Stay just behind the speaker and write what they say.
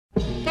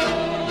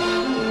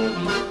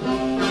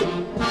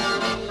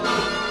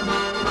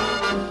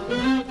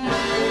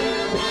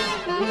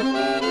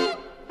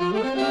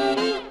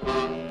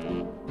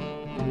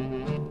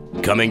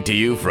Coming to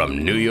you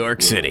from New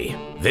York City,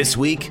 this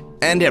week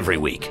and every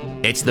week,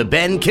 it's the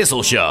Ben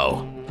Kissel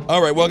Show.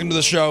 All right, welcome to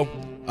the show.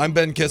 I'm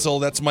Ben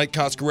Kissel. That's Mike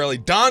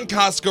Coscarelli. Don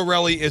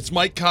Coscarelli is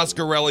Mike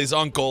Coscarelli's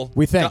uncle.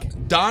 We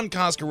think. Don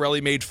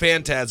Coscarelli made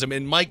Phantasm,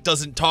 and Mike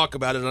doesn't talk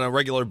about it on a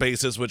regular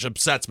basis, which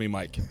upsets me,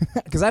 Mike.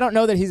 Because I don't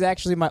know that he's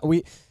actually my...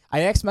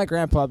 I asked my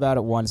grandpa about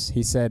it once.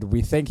 He said,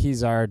 we think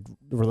he's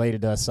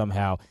related to us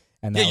somehow,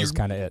 and that was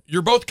kind of it.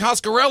 You're both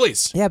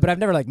Coscarellis. Yeah, but I've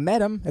never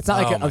met him. It's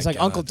not I was like,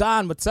 God. Uncle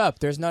Don, what's up?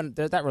 There's none.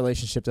 That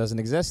relationship doesn't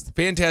exist.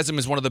 Phantasm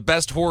is one of the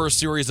best horror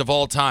series of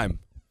all time.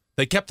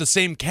 They kept the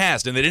same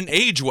cast, and they didn't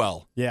age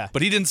well. Yeah.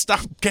 But he didn't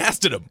stop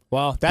casting them.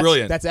 Well, that's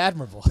brilliant. That's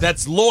admirable.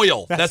 That's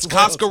loyal. That's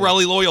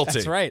Coscarelli loyalty.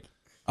 That's right.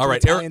 All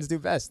right. Italians do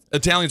best.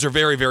 Italians are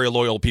very, very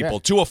loyal people,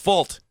 to a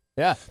fault.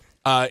 Yeah.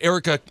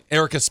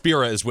 Erica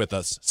Spera is with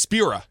us.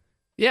 Spera.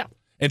 Yeah.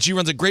 And she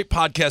runs a great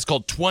podcast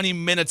called 20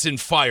 Minutes in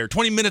Fire.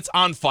 20 Minutes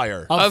on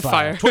Fire. Of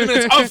fire. 20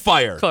 Minutes of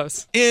Fire.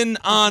 Close. In,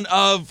 on,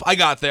 of. I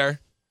got there.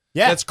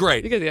 Yeah. That's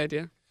great. You get the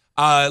idea.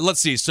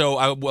 Let's see. So,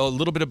 a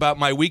little bit about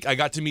my week. I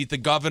got to meet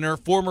the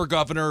former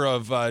governor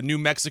of New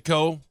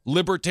Mexico,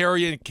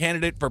 libertarian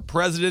candidate for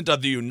president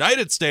of the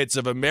United States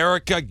of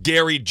America,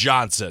 Gary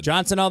Johnson.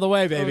 Johnson all the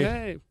way, baby.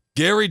 Okay.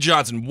 Gary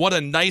Johnson. What a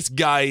nice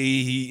guy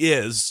he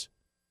is.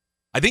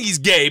 I think he's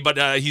gay, but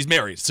he's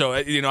married. So,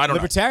 I don't know.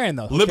 Libertarian,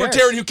 though.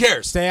 Libertarian, who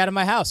cares? Stay out of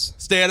my house.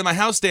 Stay out of my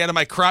house, stay out of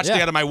my crotch,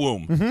 stay out of my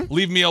womb. Mm-hmm.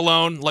 Leave me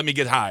alone, let me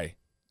get high.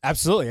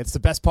 Absolutely. It's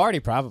the best party,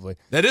 probably.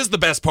 That is the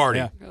best party.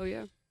 Yeah. Hell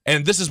yeah.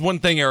 And this is one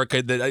thing,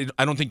 Erica, that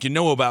I don't think you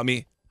know about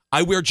me.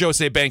 I wear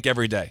Jose Bank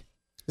every day.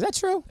 Is that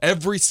true?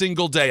 Every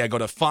single day. I go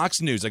to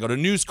Fox News, I go to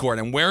News Corp,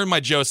 and I'm wearing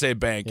my Jose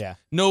Bank. Yeah.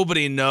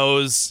 Nobody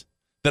knows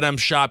that I'm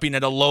shopping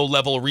at a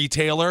low-level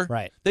retailer.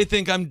 Right. They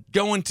think I'm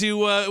going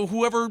to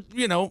whoever,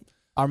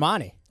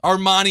 Armani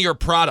or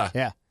Prada.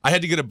 Yeah. I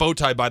had to get a bow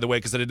tie, by the way,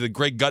 because I did the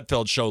Greg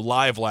Gutfeld show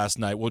live last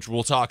night, which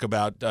we'll talk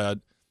about.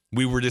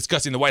 We were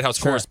discussing the White House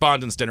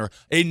Correspondents' Dinner,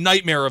 a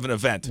nightmare of an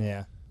event.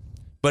 Yeah.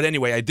 But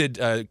anyway, I did,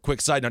 quick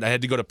side note, I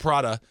had to go to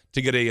Prada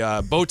to get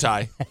a bow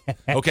tie.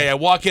 Okay, I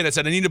walk in, I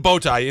said, I need a bow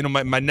tie.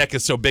 My neck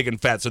is so big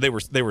and fat, so they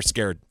were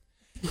scared.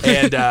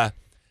 And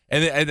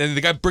and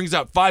the guy brings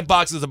out 5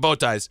 boxes of bow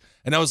ties,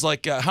 and I was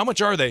like, how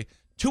much are they?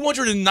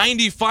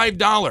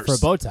 $295 For a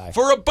bow tie.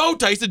 For a bow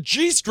tie. It's a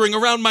G-string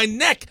around my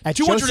neck. At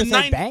 $290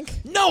 Joseph Bank?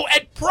 No,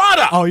 at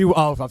Prada.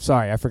 Oh, I'm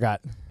sorry. I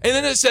forgot. And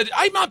then it said,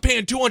 I'm not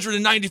paying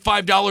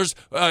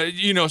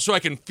 $295, so I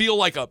can feel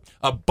like a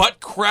butt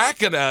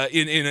crack at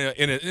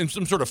in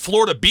some sort of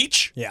Florida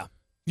beach. Yeah.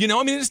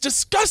 It's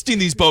disgusting,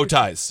 these bow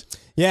ties.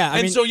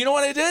 Yeah. So you know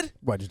what I did?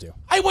 What'd you do?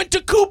 I went to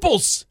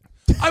Kooples.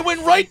 I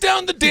went right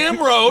down the damn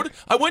road.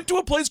 I went to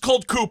a place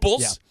called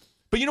Kooples. Yeah.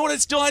 But you know what I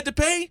still had to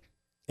pay?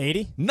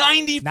 80?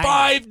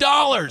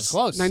 $95.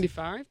 Close.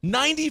 95?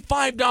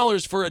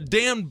 $95 for a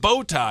damn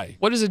bow tie.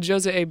 What is a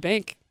Jose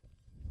Bank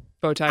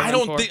bow tie? I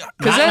don't think...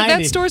 Because Not that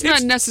 90. store's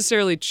not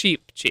necessarily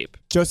cheap.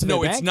 Joseph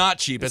No, Bank? it's not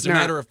cheap. As a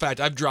matter of fact,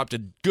 I've dropped a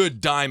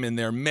good dime in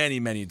there many,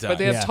 many times. But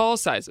they have tall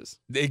sizes.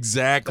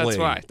 Exactly. That's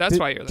why. That's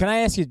why you're there. Can I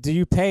ask you, do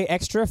you pay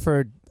extra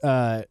for...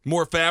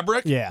 More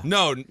fabric? Yeah.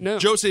 No. No.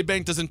 Jose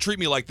Bank doesn't treat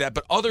me like that,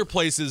 but other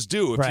places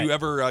do. If Right. you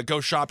ever go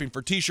shopping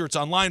for T-shirts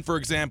online, for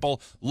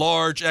example,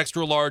 large,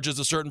 extra large is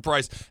a certain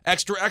price.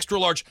 Extra, extra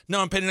large,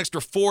 no, I'm paying an extra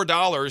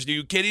 $4. Are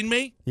you kidding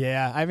me?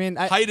 Yeah, I mean...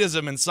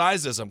 Heightism and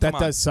sizeism. That Come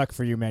on. does suck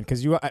for you, man,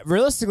 because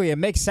realistically, it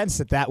makes sense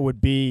that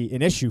would be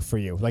an issue for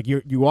you. Like,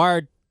 you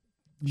are...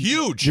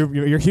 Huge.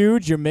 You're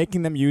huge. You're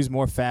making them use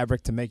more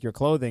fabric to make your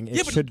clothing.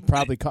 It but should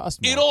probably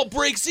cost more. It all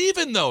breaks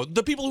even, though.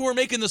 The people who are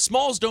making the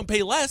smalls don't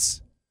pay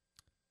less.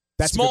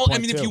 That's Small. a good I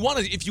point, mean, too.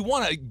 if you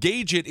want to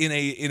gauge it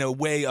in a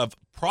way of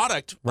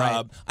product,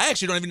 Right. I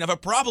actually don't even have a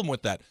problem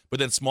with that. But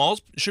then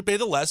smalls should pay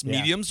the less, Yeah.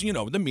 mediums,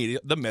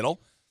 the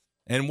middle,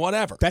 and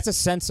whatever. That's a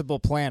sensible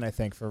plan, I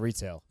think, for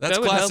retail. That's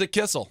That would classic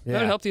Kissel. Yeah. That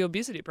would help the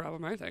obesity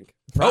problem, I think.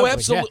 Probably,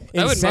 absolutely.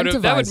 Yeah. That would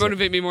Incentivize it.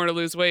 motivate me more to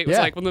lose weight. It's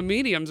Yeah. like, well, the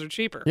mediums are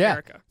cheaper. Yeah,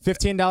 America.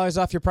 $15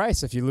 off your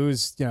price if you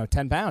lose,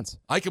 10 pounds.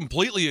 I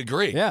completely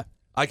agree. Yeah.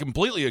 I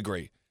completely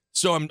agree.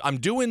 So I'm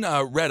doing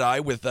Red Eye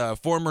with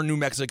former New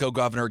Mexico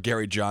Governor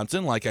Gary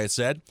Johnson, like I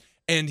said,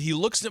 and he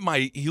looks at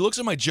my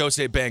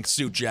Jose Bank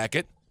suit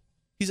jacket.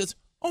 He says,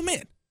 "Oh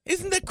man,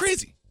 isn't that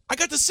crazy? I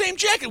got the same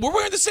jacket. We're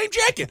wearing the same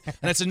jacket."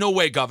 And I said, "No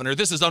way, Governor.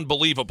 This is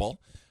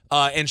unbelievable."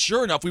 And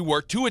sure enough, we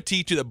worked to a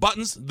T, to the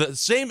buttons, the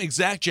same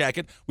exact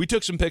jacket. We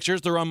took some pictures.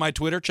 They're on my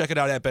Twitter. Check it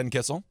out at Ben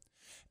Kissel.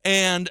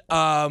 And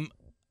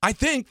I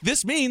think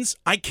this means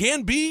I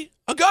can be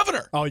a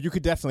governor, Oh, you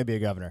could definitely be a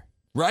governor.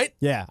 right?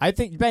 Yeah, I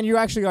think, Ben, you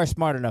actually are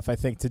smart enough, I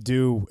think, to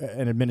do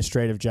an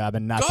administrative job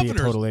and not be a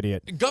total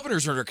idiot.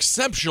 Governors are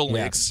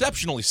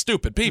exceptionally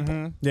stupid people.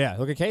 Mhm. Yeah,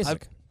 look at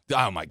Kasich.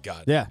 Oh, my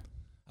God. Yeah.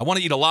 I want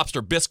to eat a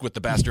lobster bisque with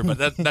the bastard,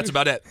 but that's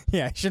about it.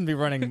 Yeah, I shouldn't be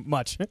running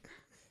much.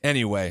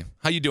 Anyway,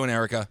 how you doing,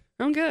 Erica?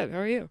 I'm good. How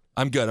are you?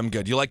 I'm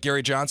good. You like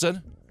Gary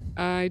Johnson?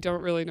 I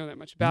don't really know that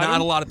much about him.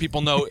 Not a lot of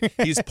people know.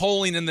 He's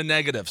polling in the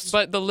negatives.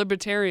 But the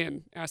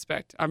libertarian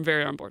aspect, I'm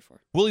very on board for.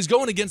 Well, he's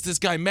going against this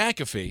guy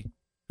McAfee,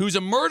 who's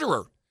a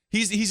murderer.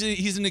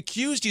 He's an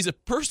accused. He's a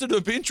person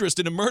of interest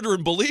in a murder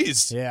in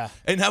Belize. Yeah.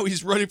 And now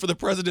he's running for the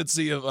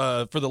presidency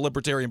of for the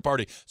Libertarian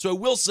Party. So I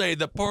will say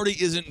the party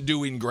isn't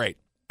doing great.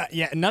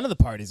 Yeah, none of the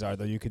parties are,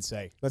 though, you could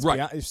say. Let's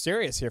be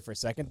serious here for a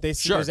second.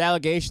 There's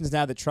allegations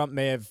now that Trump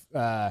may have,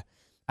 I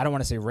don't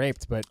want to say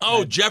raped, but...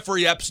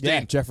 Jeffrey Epstein.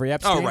 Yeah, Jeffrey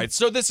Epstein. All right,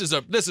 so this is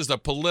a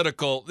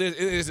political...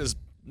 This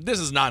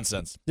is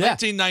nonsense. Yeah.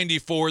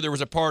 1994, there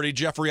was a party.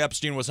 Jeffrey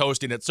Epstein was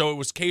hosting it, so it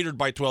was catered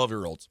by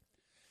 12-year-olds.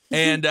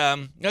 And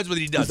that's what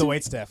he does. With the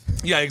waitstaff.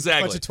 Yeah,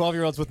 exactly. A bunch of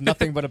 12-year-olds with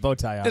nothing but a bow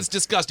tie on. It's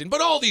disgusting. But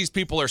all these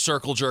people are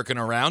circle jerking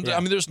around. Yeah. I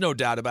mean, there's no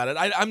doubt about it.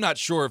 I'm not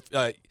sure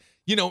if...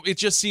 it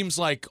just seems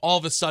like all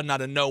of a sudden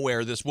out of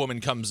nowhere, this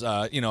woman comes,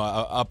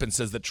 up and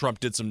says that Trump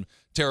did some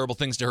terrible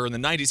things to her in the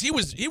 90s.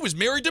 He was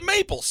married to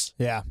Maples.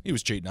 Yeah. He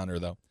was cheating on her,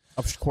 though.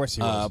 Of course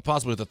he was.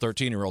 Possibly with a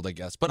 13-year-old, I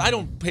guess. But I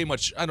don't pay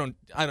much. I don't.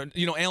 Alan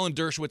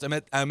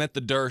Dershowitz. I met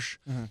the Dersh.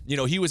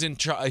 Mm-hmm.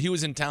 He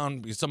was in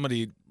town.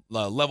 Somebody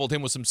leveled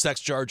him with some sex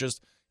charges.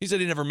 He said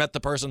he never met the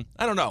person.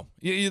 I don't know.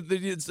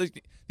 It's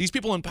like, these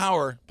people in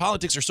power,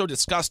 politics are so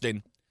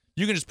disgusting.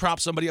 You can just prop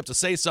somebody up to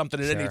say something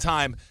at any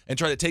time and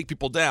try to take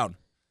people down.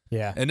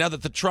 Yeah. And now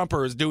that the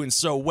Trumper is doing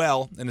so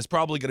well and is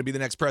probably going to be the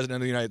next president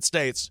of the United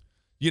States,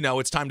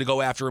 it's time to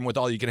go after him with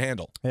all you can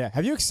handle. Yeah.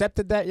 Have you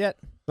accepted that yet?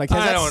 Like,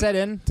 has that set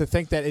in to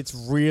think that it's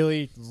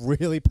really,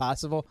 really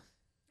possible?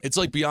 It's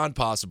like beyond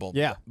possible.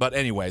 Yeah. But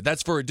anyway,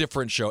 that's for a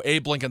different show.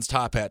 Abe Lincoln's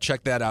Top Hat.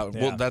 Check that out.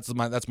 Yeah. Well,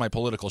 that's my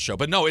political show.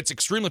 But no, it's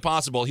extremely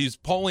possible. He's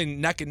polling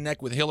neck and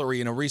neck with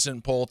Hillary in a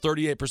recent poll,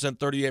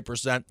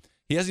 38%.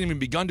 He hasn't even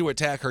begun to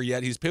attack her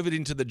yet. He's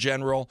pivoting to the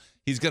general.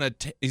 He's gonna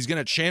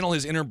channel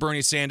his inner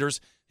Bernie Sanders.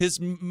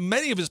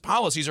 Many of his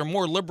policies are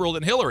more liberal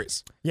than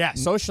Hillary's. Yeah,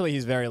 socially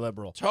he's very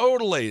liberal.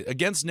 Totally.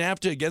 Against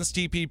NAFTA, against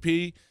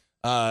TPP,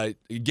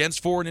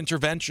 against foreign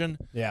intervention.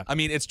 Yeah. I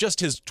mean, it's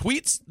just his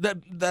tweets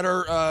that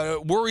are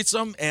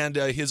worrisome, and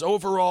his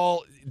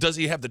overall, does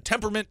he have the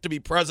temperament to be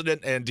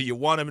president, and do you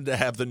want him to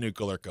have the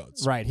nuclear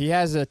codes? Right. He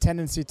has a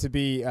tendency to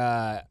be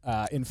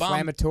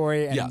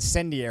inflammatory and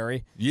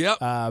incendiary. Yep.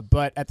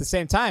 But at the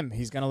same time,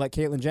 he's going to let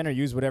Caitlyn Jenner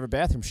use whatever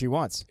bathroom she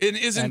wants.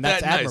 Isn't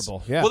that's that nice?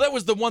 admirable. Yeah. Well, that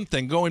was the one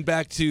thing, going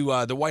back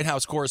to the White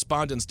House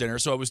Correspondents' Dinner.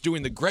 So I was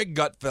doing the Greg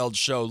Gutfeld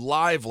show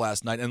live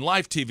last night, and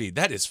live TV.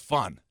 That is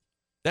fun.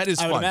 That is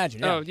I fun. would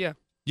imagine, yeah. Oh, yeah.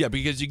 Yeah,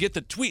 because you get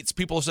the tweets.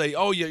 People say,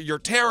 oh, you're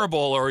terrible,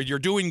 or you're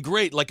doing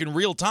great, like in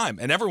real time.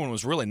 And everyone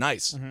was really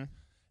nice. Mm-hmm.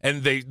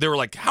 And they were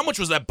like, how much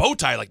was that bow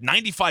tie? Like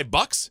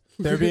 $95?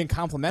 They're being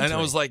complimentary. And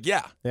I was like,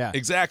 yeah, Yeah.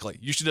 exactly.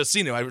 You should have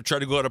seen it. I tried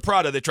to go to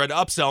Prada. They tried to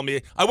upsell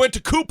me. I went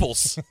to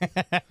Kooples.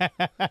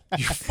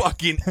 You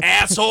fucking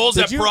assholes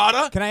at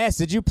Prada. Can I ask,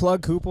 did you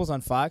plug Kooples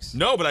on Fox?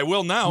 No, but I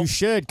will now. You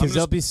should, because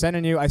they'll be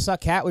sending you. I saw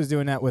Kat was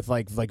doing that with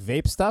like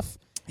vape stuff.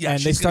 Yeah, and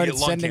they she's gonna started get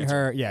lung sending cancer.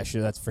 her. Yeah,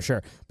 sure, that's for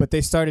sure. But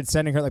they started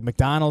sending her like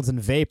McDonald's and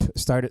vape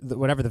started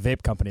whatever the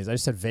vape company is. I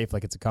just said vape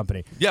like it's a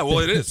company. Yeah, well,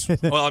 it is.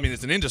 Well, I mean,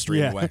 it's an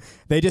industry anyway.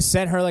 They just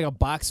sent her like a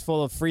box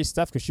full of free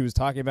stuff because she was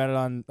talking about it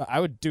on. I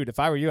would, dude, if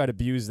I were you, I'd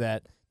abuse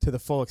that to the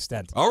full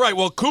extent. All right,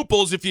 well,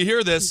 Kooples, if you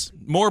hear this,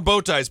 more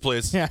bow ties,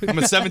 please. Yeah. I'm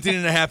a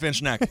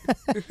 17.5-inch neck.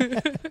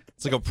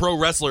 It's like a pro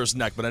wrestler's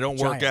neck, but I don't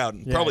work Giant.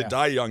 out. Yeah, Probably yeah.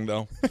 die young,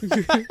 though.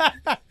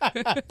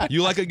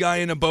 You like a guy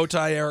in a bow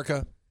tie,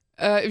 Erica?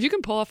 If you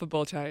can pull off a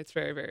bow tie, it's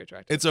very, very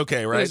attractive. It's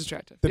okay, It right? is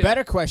attractive. The Yeah.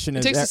 better question It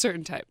is, takes a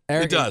certain type.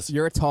 Erica, It does.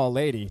 You're a tall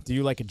lady. Do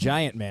you like a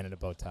giant man in a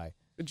bow tie?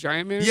 A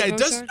giant man. Yeah, with a it bow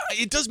does. tie?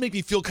 It does make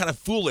me feel kind of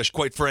foolish,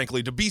 quite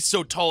frankly, to be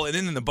so tall and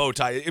in the bow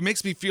tie. It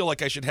makes me feel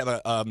like I should have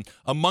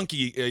a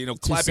monkey,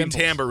 clapping cymbals.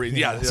 tambourine.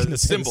 Yeah, I was gonna the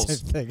say cymbals.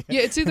 same thing.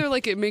 Yeah, it's either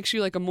like it makes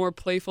you like a more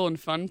playful and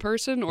fun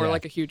person, or Yeah.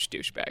 like a huge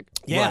douchebag.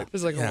 Yeah. Right.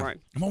 It's like Yeah. a line.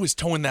 I'm always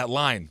towing that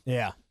line.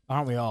 Yeah,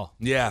 aren't we all?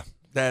 Yeah,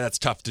 that's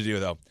tough to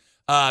do though.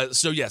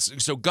 So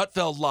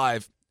Gutfeld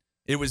Live.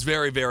 It was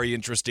very, very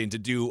interesting to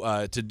do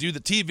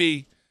the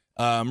TV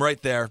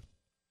right there.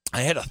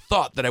 I had a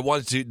thought that I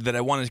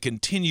wanted to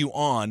continue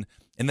on,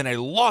 and then I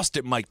lost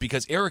it, Mike,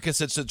 because Erica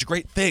said such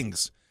great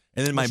things.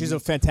 And then She's a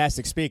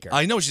fantastic speaker.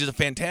 I know she's a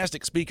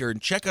fantastic speaker,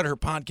 and check out her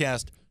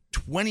podcast,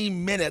 20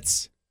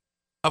 Minutes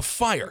of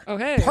Fire. Oh,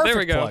 hey, Perfect there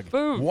we go. plug.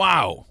 Boom.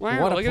 Wow.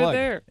 Wow, What a look at plug. it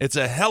there. It's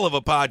a hell of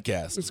a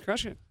podcast. It's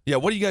crushing. Yeah,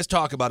 what do you guys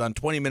talk about on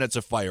 20 Minutes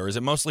of Fire? Is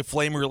it mostly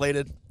flame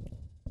related?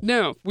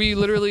 No, we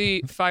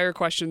literally fire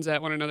questions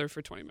at one another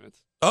for 20 minutes.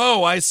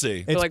 Oh, I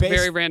see. For It's like based-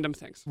 very random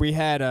things. We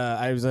had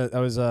I was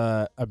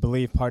I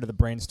believe part of the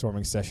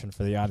brainstorming session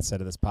for the onset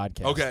of this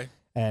podcast. Okay.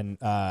 And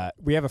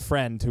we have a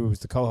friend who's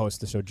the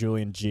co-host of the show,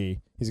 Julian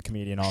G. He's a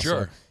comedian also.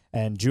 Sure.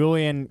 And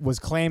Julian was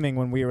claiming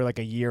when we were like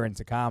a year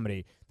into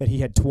comedy that he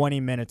had 20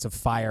 minutes of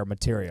fire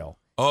material.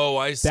 Oh,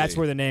 I see. That's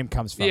where the name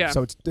comes from. Yeah.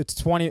 So it's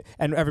 20,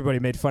 and everybody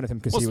made fun of him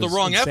because What's he the was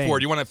wrong insane. F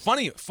word? You want it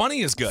funny?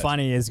 Funny is good.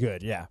 Funny is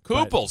good, yeah.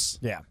 But- Kooples.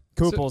 yeah.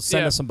 Kooples,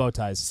 send yeah. us some bow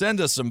ties.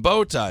 Send us some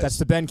bow ties. That's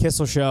the Ben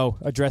Kissel show.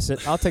 Address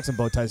it. I'll take some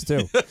bow ties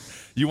too.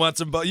 You want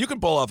some bow? You can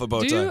pull off a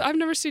bow Do tie. you? I've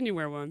never seen you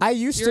wear one. I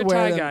used You're to a wear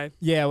tie them. guy.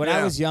 Yeah, when I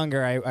Yeah. was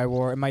younger, I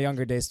wore in my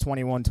younger days,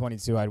 21,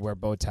 22, I'd wear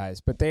bow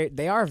ties. But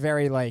they are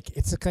very like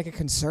it's like a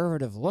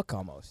conservative look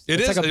almost.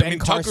 It it's is. like a I Ben mean,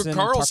 Tucker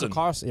Carlson,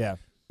 Carlson. Yeah.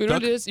 You know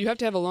what it is? You have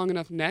to have a long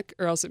enough neck,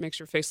 or else it makes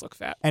your face look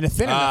fat. And a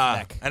thin enough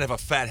neck. I have a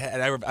fat head.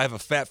 I have a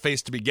fat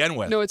face to begin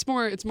with. No, it's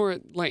more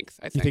length.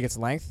 I think. You think it's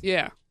length?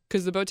 Yeah,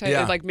 because the bow tie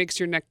Yeah. it like makes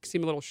your neck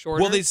seem a little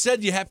shorter. Well, they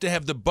said you have to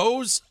have the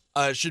bows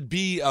should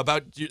be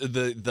about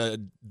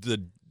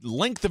the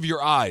length of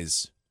your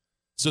eyes.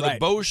 So the Right.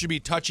 bow should be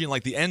touching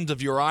like the end of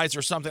your eyes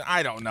or something.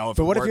 I don't know.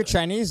 But what if you're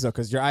Chinese, though,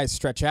 because your eyes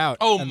stretch out?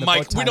 Oh, and the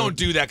Mike, bow tie we don't would-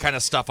 do that kind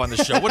of stuff on the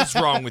show. What is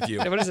wrong with you?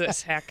 Yeah, what is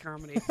this hack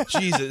comedy?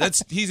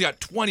 Jesus, he's got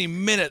 20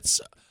 minutes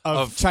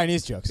of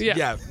Chinese jokes.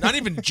 Yeah. not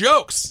even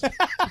jokes.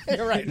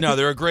 You're right. No,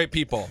 they're great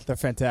people. They're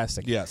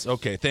fantastic. Yes.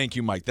 Okay. Thank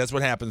you, Mike. That's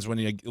what happens when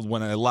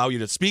I allow you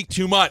to speak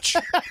too much.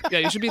 Yeah,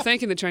 you should be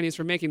thanking the Chinese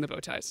for making the bow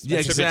ties. Yeah,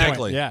 That's a good point.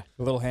 exactly. Yeah,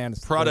 the little hands.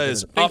 Prada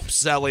is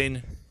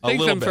upselling a Thank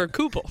little them bit. for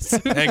couples.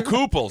 And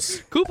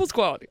Kooples. Couples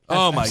quality.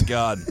 Oh my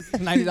God.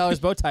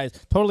 $90 bow ties.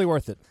 Totally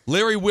worth it.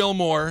 Larry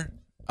Wilmore.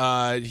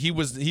 He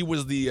was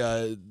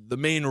the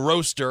main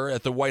roaster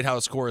at the White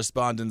House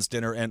Correspondents'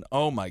 Dinner, and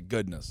oh my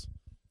goodness,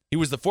 he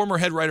was the former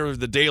head writer of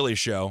The Daily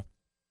Show,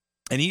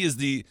 and he is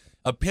the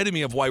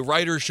epitome of why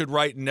writers should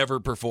write and never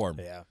perform.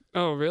 Yeah.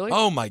 Oh, really?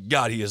 Oh my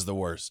God, he is the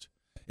worst.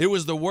 It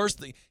was the worst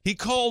thing. He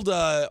called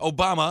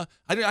Obama.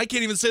 I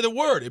can't even say the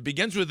word. It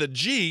begins with a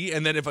G,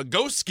 and then if a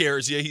ghost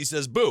scares you, he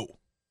says boo.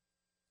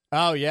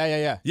 Oh,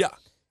 yeah. Yeah,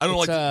 I don't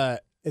like.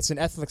 It's an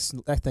ethnic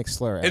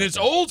slur. And it's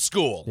old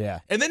school. Yeah.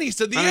 And then he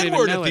said the I don't even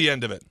N-word know at the it.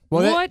 end of it.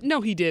 Well, what? No,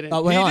 he didn't.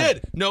 Wait, He hold on.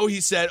 did. No,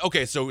 he said,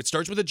 okay, so it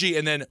starts with a G,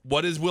 and then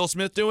what is Will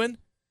Smith doing?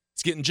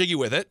 He's getting jiggy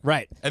with it.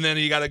 Right. And then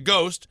you got a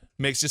ghost,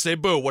 makes you say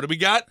boo. What do we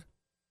got?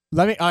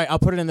 All right, I'll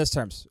put it in this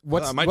terms.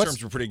 My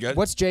terms were pretty good.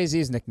 What's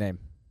Jay-Z's nickname?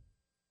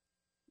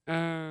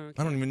 I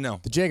don't even know.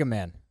 The Jigga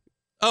Man.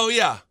 Oh,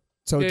 yeah.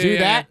 So Yeah, do yeah,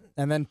 that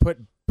and then put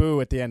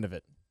boo at the end of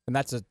it. And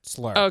that's a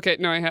slur. Okay,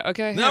 no, I have.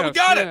 Okay. No, yeah, we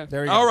got yeah. it.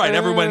 There we go. All right,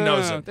 everyone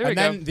knows it. There we And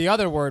go. then the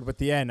other word with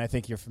the N, I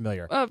think you're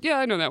familiar. Yeah,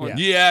 I know that one.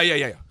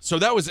 Yeah. So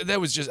that was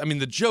just, I mean,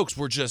 the jokes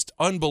were just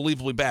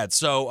unbelievably bad.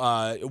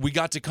 So we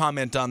got to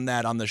comment on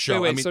that on the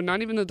show. Wait, I mean, so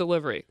not even the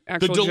delivery. the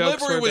Actual jokes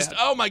delivery were was, bad.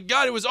 oh my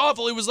God, it was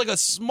awful. It was like a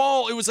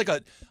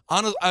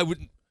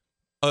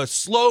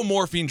slow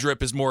morphine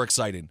drip is more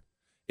exciting.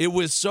 It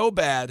was so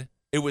bad.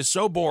 It was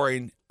so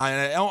boring.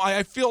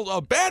 I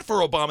feel bad for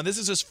Obama. This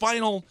is his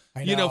final,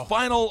 I know.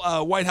 final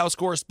White House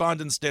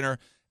Correspondents' Dinner,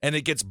 and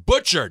it gets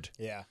butchered.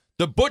 Yeah.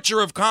 The butcher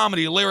of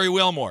comedy, Larry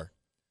Wilmore.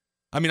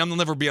 I mean, I'll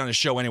never be on his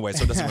show anyway,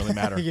 so it doesn't really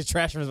matter. You can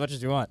trash him as much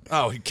as you want.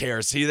 Oh, who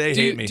cares? They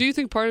do, hate me. do you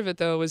think part of it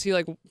though was he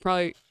like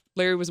probably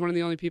Larry was one of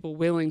the only people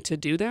willing to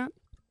do that?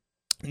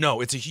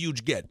 No, it's a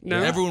huge get.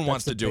 No? Everyone That's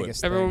wants the to do it.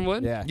 biggest Everyone thing.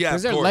 would? Yeah. Yeah, Because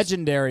of they're course.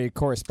 legendary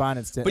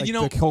correspondence. But like, you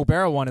know- the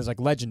Colbert one is like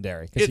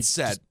legendary. 'cause It's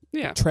he sad. just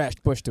Yeah.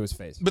 trashed Bush to his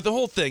face. But the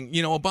whole thing,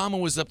 Obama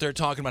was up there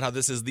talking about how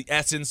this is the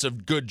essence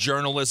of good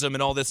journalism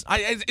and all this.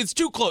 It's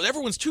too close.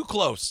 Everyone's too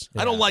close.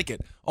 I don't Yeah. like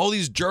it. All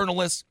these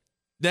journalists,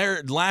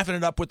 they're laughing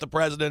it up with the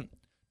president.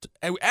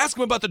 Ask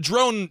him about the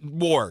drone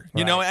war.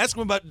 Right. Ask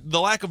him about the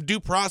lack of due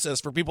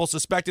process for people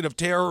suspected of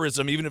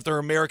terrorism, even if they're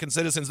American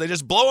citizens. They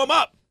just blow them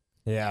up.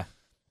 Yeah.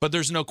 But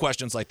there's no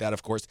questions like that,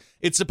 of course.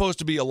 It's supposed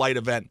to be a light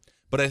event,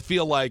 but I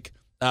feel like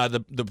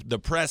the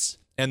press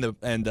and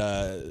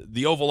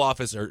the Oval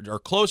Office are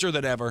closer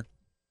than ever,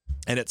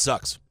 and it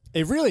sucks.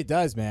 It really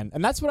does, man.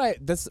 And that's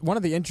one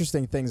of the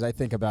interesting things I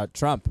think about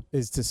Trump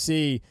is to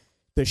see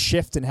the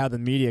shift in how the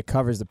media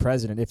covers the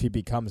president if he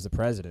becomes the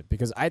president.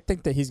 Because I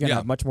think that he's going to Yeah.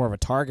 have much more of a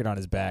target on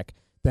his back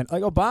than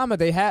like Obama.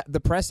 The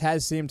press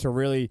has seemed to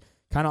really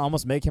kind of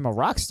almost make him a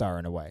rock star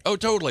in a way. Oh,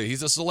 totally.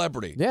 He's a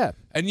celebrity. Yeah.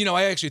 And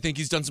I actually think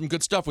he's done some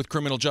good stuff with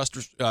criminal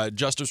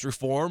justice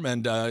reform,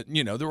 and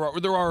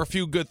there are a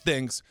few good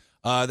things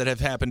that have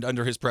happened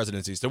under his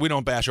presidency. So we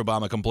don't bash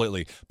Obama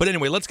completely. But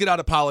anyway, let's get out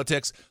of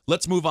politics.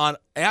 Let's move on.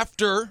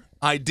 After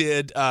I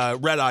did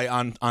Red Eye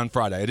on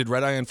Friday, I did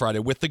Red Eye on Friday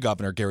with the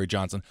governor, Gary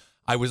Johnson.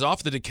 I was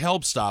off the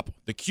DeKalb stop,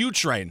 the Q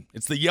train.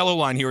 It's the yellow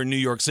line here in New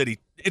York City.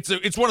 It's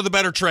one of the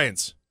better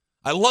trains.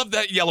 I love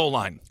that yellow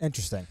line.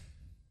 Interesting.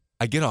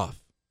 I get off,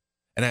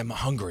 and I'm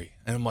hungry,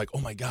 and I'm like, oh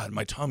my God,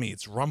 my tummy,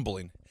 it's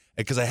rumbling,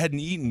 because I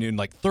hadn't eaten in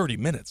like 30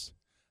 minutes,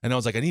 and I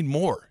was like, I need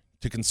more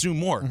to consume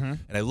more, and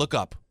I look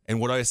up, and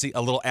what do I see?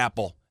 A little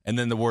apple, and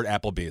then the word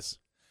Applebees,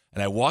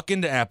 and I walk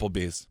into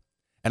Applebees,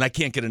 and I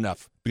can't get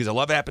enough, because I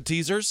love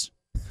Appetizers.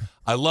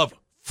 I love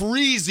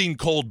freezing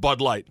cold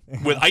Bud Light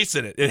with ice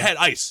in it. It had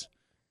ice.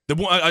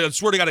 I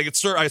swear to God,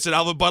 I said,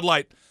 I'll have a Bud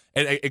Light.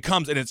 And it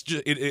comes, and it's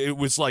just it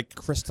was like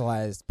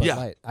Crystallized Bud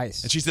Light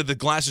ice. And she said the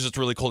glass is just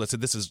really cold. I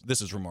said this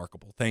is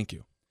remarkable. Thank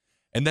you.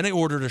 And then I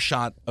ordered a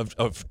shot of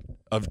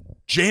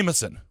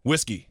Jameson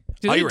whiskey.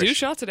 Do Irish. they do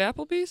shots at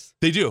Applebee's?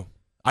 They do.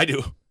 I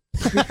do.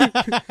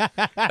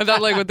 I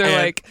thought like with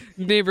their like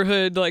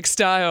neighborhood like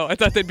style. I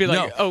thought they'd be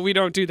like, No. oh, we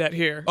don't do that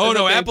here. Oh I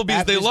no, thought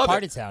Applebee's they love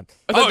Party it. Town.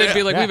 I thought Oh, they'd yeah.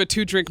 be like, Yeah. we have a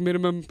 2-drink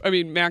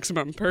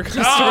maximum per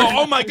customer.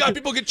 Oh my God,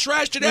 people get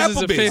trashed at This is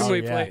a Applebee's.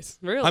 family Oh, yeah. place.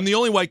 Really? I'm the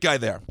only white guy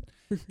there.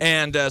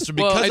 And so because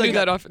well, I knew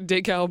got, that off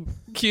DeKalb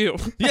Q.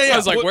 Yeah, I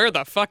was like, well- where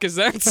the fuck is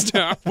that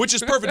stuff? which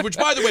is perfect. Which,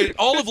 by the way,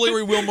 all of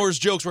Larry Wilmore's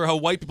jokes were how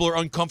white people are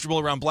uncomfortable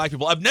around black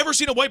people. I've never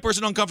seen a white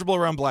person uncomfortable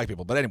around black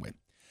people. But anyway,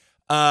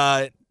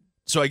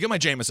 So I get my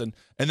Jameson,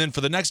 and then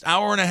for the next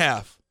hour and a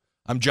half,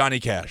 I'm Johnny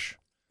Cash.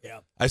 Yeah.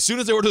 As soon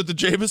as I ordered the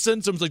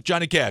Jameson, someone's like,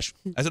 Johnny Cash.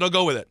 I said, I'll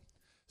go with it.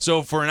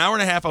 So for an hour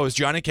and a half, I was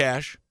Johnny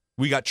Cash.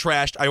 We got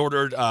trashed. I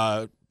ordered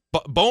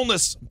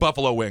boneless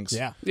buffalo wings,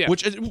 Yeah.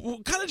 which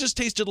kind of just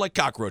tasted like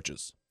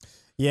cockroaches.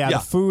 Yeah, Yeah.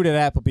 the food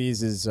at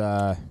Applebee's is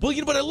Well,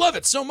 but I love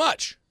it so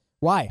much.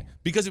 why?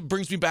 Because it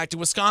brings me back to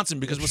Wisconsin,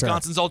 because Sure.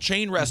 Wisconsin's all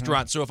chain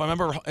restaurants. So if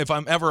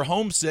I'm ever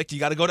homesick, you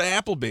got to go to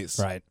Applebee's.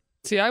 Right.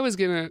 See, I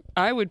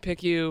would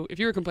pick you if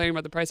you were complaining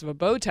about the price of a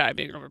bow tie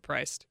being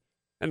overpriced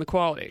and the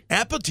quality.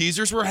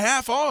 Appetizers were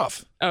half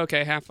off.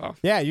 Okay, half off.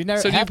 Yeah, you never.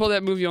 So do you pull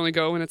that move? You only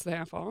go when it's the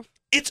half off.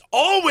 It's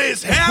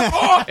always half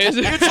off. Is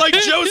it? It's like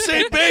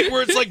Jose Bank,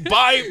 where it's like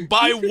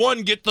buy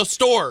one, get the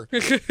store.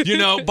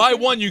 Buy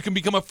one, you can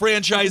become a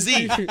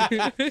franchisee.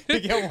 You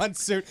get one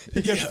suit,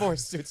 you get 4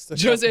 suits. To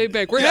Jose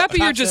Bank, we're happy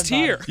you're Tops just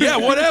and here. bottoms. Yeah,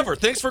 whatever.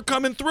 Thanks for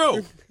coming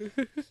through.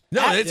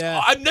 No,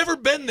 Yeah. I've never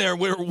been there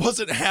where it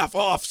wasn't half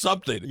off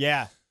something.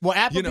 Yeah. Well,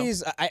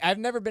 Applebee's, I've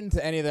never been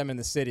to any of them in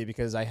the city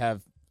because I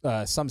have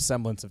some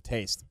semblance of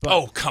taste. But,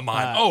 Oh, come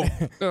on.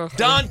 Ugh.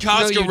 Don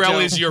No, you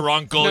Coscarelli's don't. your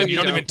uncle, No, and you you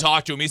don't don't. even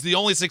talk to him. He's the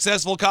only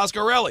successful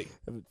Coscarelli.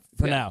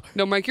 for Yeah. now.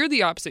 No, Mike, you're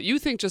the opposite. You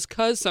think just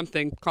because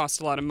something costs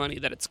a lot of money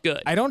that it's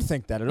good. I don't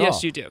think that at all.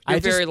 Yes, you do. You're I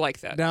very like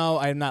that. No,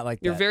 I'm not like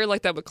You're that. very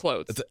like that with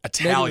clothes. It's Maybe with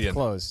Italian.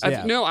 clothes.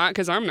 Yeah. No,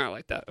 because I'm not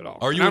like that at all.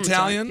 Are you I'm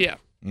Italian? Yeah.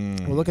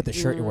 Well, look at the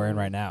shirt you're wearing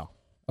right now.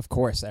 Of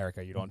course,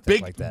 Erica, you don't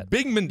think like that.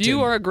 Big Minton.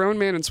 You are a grown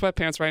man in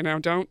sweatpants right now.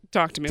 Don't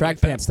talk to me Track like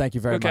that. pants, thank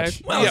you very Okay.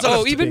 much. Well, Yeah. it's not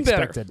Oh, to even be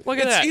better. expected. Look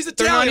at It's- that. he's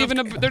They're not Italian.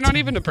 even. They're not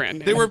even a brand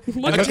name. They were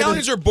at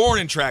Italians are born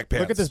in track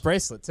pants. Look at this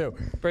bracelet, too.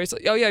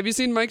 bracelet. Oh yeah. Have you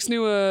seen Mike's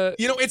new?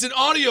 It's an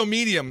audio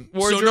medium, so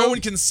Wardrobe? no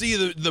one can see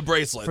the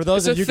bracelet. For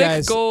those It's of a you thick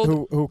guys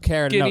gold who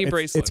care to know, skinny it's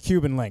bracelet.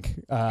 Cuban link.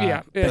 Yeah,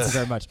 Thank it's- you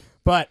very much.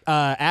 But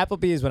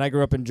Applebee's, when I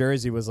grew up in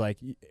Jersey, was like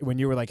when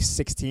you were like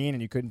 16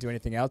 and you couldn't do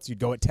anything else, you'd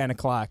go at 10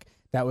 o'clock.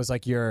 That was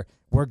like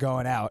we're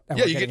going out. And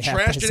Yeah, we're you get getting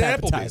trashed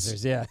at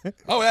Applebee's. appetizers. Yeah.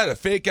 Oh, I had a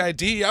fake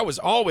ID. I was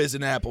always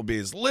in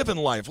Applebee's, living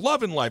life,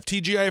 loving life.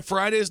 TGI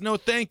Fridays, no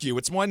thank you.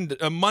 It's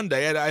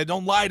Monday. I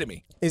don't lie to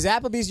me. Is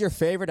Applebee's your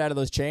favorite out of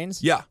those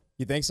chains? Yeah,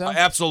 You think so?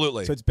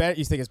 absolutely. So it's better.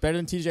 You think it's better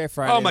than TJ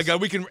Fridays? Oh my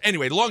God, we can.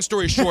 Anyway, long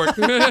story short,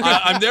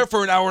 I'm there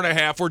for an hour and a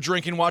half. We're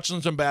drinking,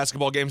 watching some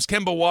basketball games.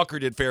 Kemba Walker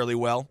did fairly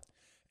well,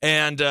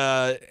 and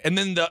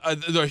then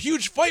the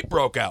huge fight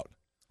broke out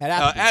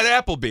At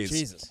Applebee's.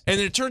 Jesus. And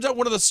then it turns out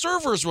one of the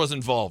servers was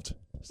involved.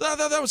 So I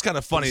thought that was kind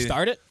of funny.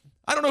 Start it.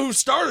 I don't know who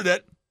started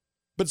it,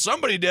 but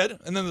somebody did.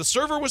 And then the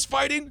server was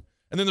fighting,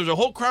 and then there's a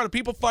whole crowd of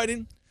people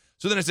fighting.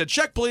 So then I said,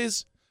 check,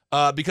 please,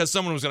 because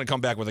someone was going to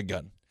come back with a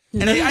gun.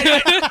 And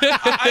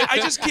I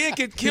just can't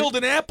get killed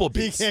in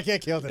Applebee's. You can't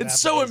get killed. It's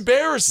so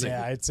embarrassing.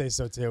 Yeah, I'd say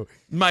so too.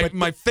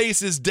 My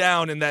face is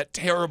down in that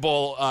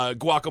terrible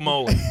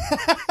guacamole,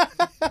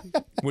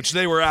 which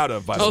they were out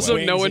of, by the Also,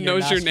 way. no Wings one in your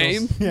knows your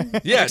name.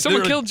 nostrils. Yeah,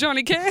 Someone they're- killed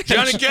Johnny Cash.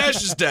 Johnny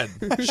Cash is dead.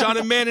 Shot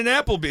a man in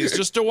Applebee's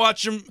just to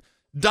watch him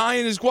die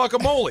in his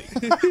guacamole.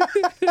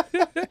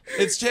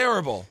 It's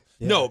terrible.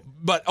 Yeah. No,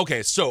 but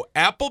okay, so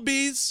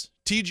Applebee's,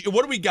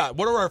 what do we got?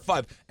 What are our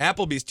 5?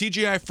 Applebee's,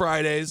 TGI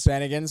Fridays,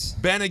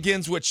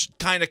 Bennigan's. which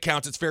kind of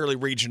counts. It's fairly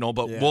regional,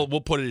 but Yeah.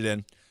 we'll put it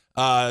in.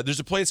 There's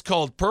a place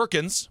called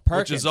Perkins,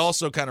 which is Perkins.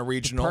 also kind of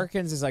regional.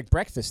 Perkins is like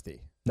breakfasty.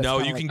 That's No,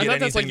 kinda you like can I get thought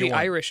that's like anything you the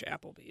want. Irish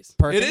Applebee's.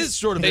 Perkins. It is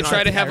sort of They an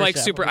try to Irish have like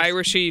Applebee's. super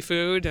Irishy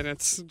food, and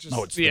it's just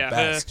Oh, it's the yeah.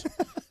 best.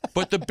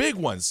 But the big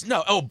ones,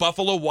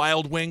 Buffalo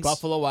Wild Wings.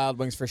 Buffalo Wild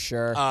Wings for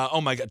sure. Oh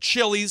my God,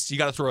 Chili's. You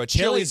got to throw a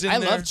Chili's in I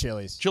there. love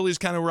Chili's. Chili's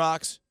kind of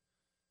rocks.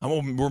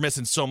 We're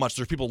missing so much.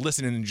 There's people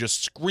listening and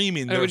just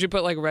screaming. And would you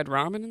put like red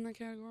ramen in that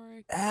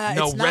category?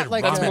 No, it's red not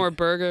like ramen. That's a- more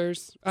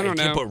burgers. I don't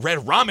can't know. put red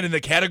ramen in the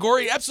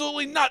category.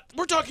 Absolutely not.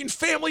 We're talking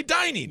family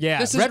dining. Yeah,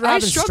 This is Red I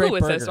Robin's struggle straight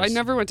with burgers. this. I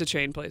never went to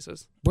chain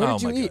places. Where Oh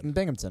did you my eat God. in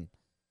Binghamton?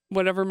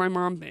 Whatever my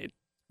mom made.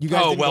 You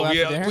guys Oh, didn't well, go out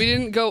we- for dinner? We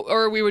didn't go,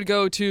 or we would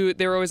go to.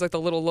 They were always like the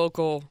little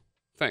local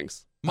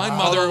things. My All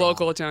the mother,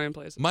 local Italian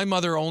places. my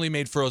mother only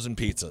made frozen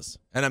pizzas,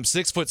 and I'm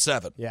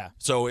 6'7". Yeah,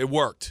 So it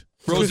worked.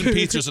 Frozen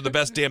pizzas are the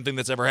best damn thing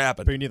that's ever but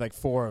happened. you need like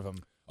 4 of them.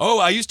 Oh,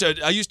 I used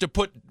to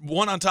put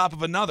one on top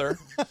of another,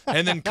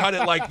 and then cut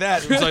it like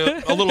that. It was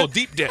like a little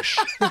deep dish.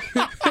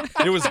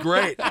 It was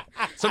great.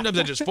 Sometimes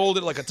I just fold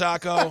it like a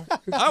taco.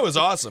 That was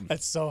awesome.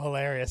 That's so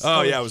hilarious. Oh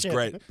Holy yeah, it was shit.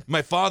 great.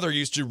 My father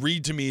used to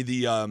read to me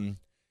the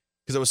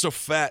because I was so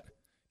fat.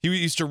 He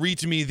used to read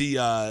to me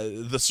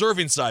the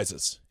serving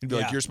sizes. He'd be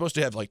like, Yeah. "You're supposed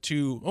to have like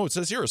 2. Oh, it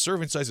says here a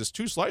serving size is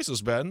 2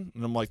 slices, Ben."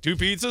 And I'm like, 2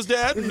 pizzas,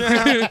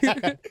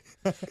 Dad?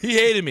 He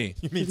hated me.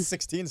 You mean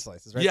 16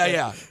 slices, right? Yeah, there?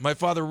 yeah. My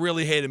father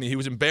really hated me. He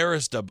was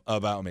embarrassed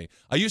about me.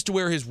 I used to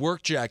wear his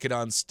work jacket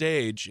on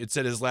stage. It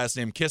said his last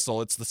name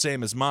Kissel. It's the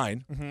same as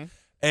mine. Mm-hmm.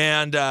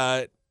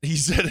 And he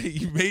said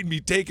he made me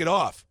take it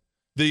off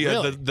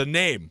Really? the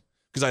name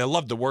because I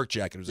loved the work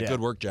jacket. It was a Yeah.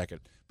 good work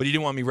jacket, but he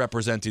didn't want me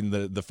representing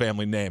the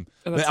family name.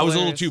 Oh, that's I was a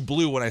little hilarious. too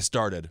blue when I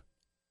started.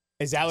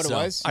 Is that what it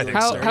was? I think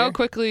How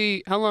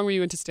so. how long were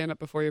you into stand-up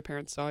before your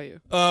parents saw you?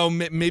 Oh,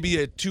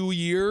 maybe 2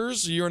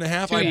 years, a year and a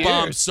half. 2 I years.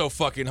 bombed so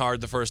fucking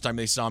hard the first time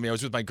they saw me. I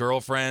was with my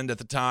girlfriend at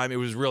the time. It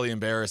was really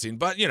embarrassing.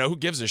 But, who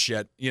gives a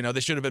shit? They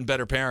should have been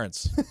better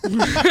parents.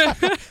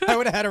 I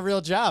would have had a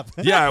real job.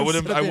 Yeah, I Instead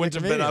of being a wouldn't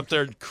have been comedian. up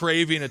there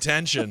craving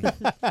attention.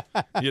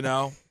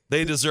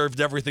 They deserved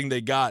everything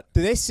they got.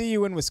 Did they see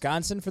you in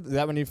Wisconsin for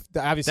that? When you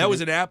obviously That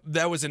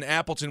was in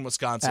Appleton,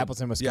 Wisconsin.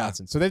 Appleton,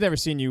 Wisconsin. So they've never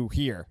seen you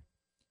here.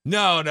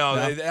 No.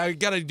 I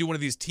got to do one of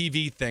these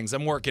TV things.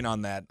 I'm working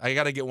on that. I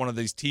got to get one of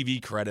these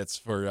TV credits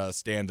for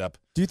stand-up.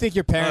 Do you think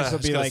your parents will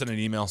just be gotta like send an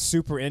email.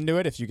 super into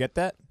it if you get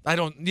that? I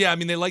don't. Yeah, I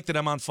mean, they like that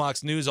I'm on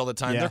Fox News all the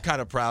time. Yeah. They're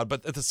kind of proud,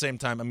 but at the same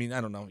time, I mean, I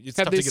don't know. It's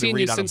Have tough they to get a seen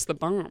read you on since them. the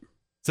bomb?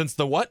 Since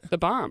the what? The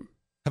bomb.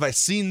 Have I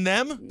seen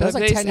them? That was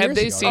like 10 have years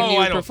they ago, seen right? you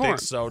I don't perform? think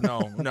so. No,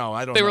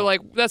 I don't. They know. were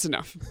like, that's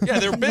enough. Yeah,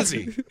 they're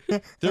busy.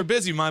 They're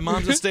busy. My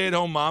mom's a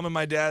stay-at-home mom, and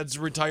my dad's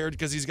retired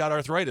because he's got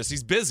arthritis.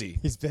 He's busy.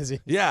 He's busy.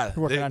 Yeah,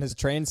 Working on his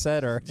train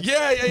set or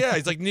Yeah.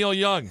 He's like Neil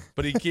Young,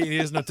 but he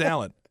has no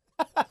talent.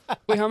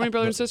 Wait, how many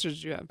brothers and sisters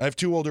did you have? I have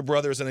 2 older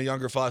brothers and a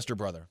younger foster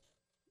brother.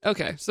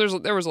 Okay, so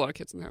there was a lot of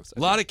kids in the house. A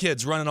lot of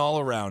kids running all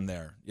around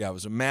there. Yeah, it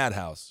was a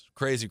madhouse.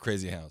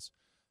 Crazy house.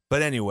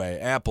 But anyway,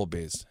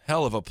 Applebee's,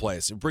 hell of a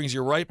place. It brings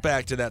you right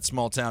back to that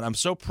small town. I'm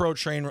so pro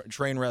train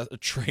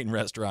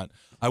restaurant.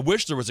 I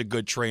wish there was a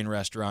good train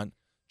restaurant.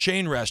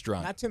 Chain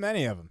restaurant. not too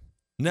many of them.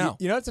 No.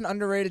 You know it's an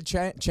underrated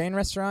chain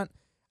restaurant?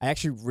 I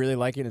actually really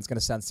like it. It's going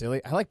to sound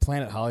silly. I like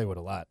Planet Hollywood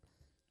a lot.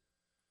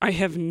 I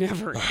have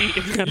never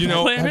eaten at You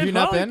know, Planet Have you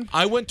not Hollywood. been?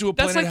 I went to a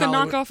That's Planet like the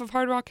Hollywood. knockoff of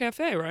Hard Rock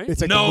Cafe, right?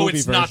 It's like a No, movie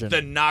it's version. not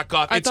the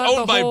knockoff. I It's thought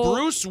owned the by whole-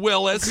 Bruce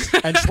Willis.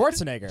 And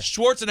Schwarzenegger.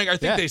 Schwarzenegger, I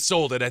think Yeah. they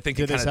sold it. I think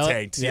Did it they kind of sell it?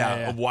 tanked.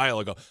 Yeah. A while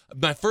ago.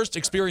 My first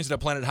experience at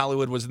Planet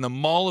Hollywood was in the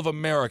Mall of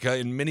America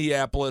in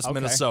Minneapolis, Okay.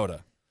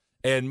 Minnesota.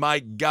 And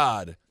my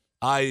God,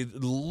 I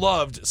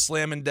loved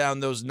slamming down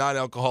those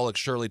non-alcoholic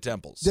Shirley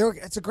Temples.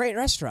 It's a great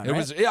restaurant. It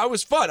right? it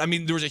was fun. I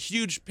mean, there was a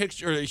huge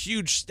picture, a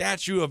huge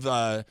statue of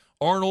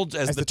Arnold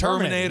as the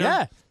Terminator.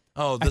 Yeah.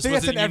 Oh, I this think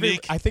wasn't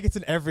unique. I think it's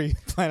in every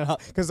Planet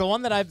Hollywood. Because the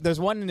one that there's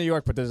one in New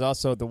York, but there's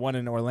also the one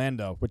in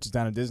Orlando, which is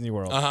down in Disney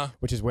World,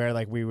 which is where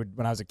like when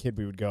I was a kid,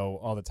 we would go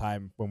all the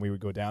time when we would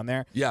go down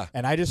there. Yeah.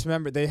 And I just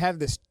remember they have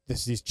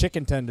these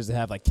chicken tenders that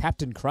have like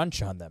Captain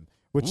Crunch on them,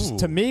 which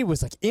to me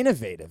was like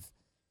innovative.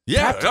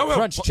 Yeah. Captain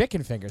Crunch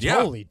chicken fingers.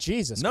 Yeah. Holy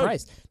Jesus No.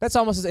 Christ. That's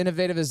almost as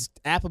innovative as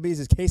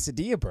Applebee's'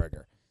 quesadilla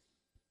burger.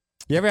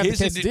 You ever have the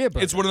quesadilla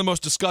burger? It's one of the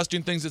most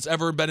disgusting things that's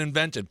ever been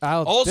invented.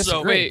 I'll Also,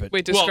 disagree.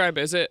 Wait, describe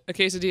it. Is it a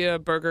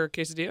quesadilla burger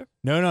quesadilla?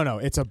 No.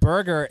 It's a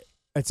burger.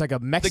 It's like a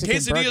the Mexican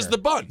quesadilla burger. is the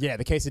bun. Yeah,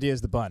 the quesadilla is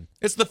the bun.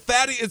 It's the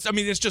fatty.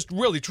 It's just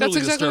really, truly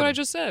That's exactly what I disturbing.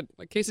 just said.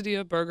 Like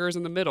quesadilla burgers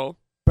in the middle.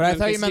 But I and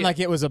thought you meant quesadilla. like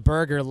it was a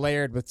burger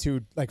layered with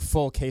 2 like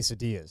full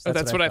quesadillas.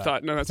 That's what I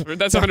thought. No, that's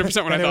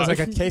 100% what I And it was thought. like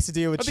a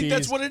quesadilla with I cheese. think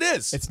that's what it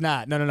is. It's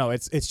not. No.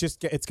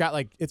 It's got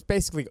like it's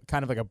basically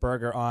kind of like a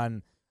burger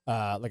on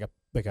like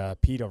a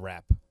pita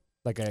wrap.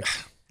 Like a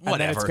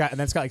Whatever. And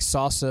then it's got like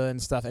salsa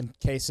and stuff and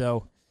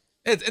queso.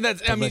 And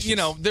that's. I mean,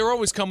 Delicious. they're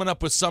always coming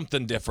up with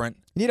something different.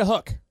 You need a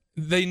hook.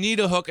 They need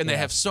a hook, and they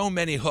have so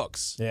many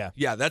hooks.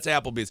 Yeah. That's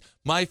Applebee's.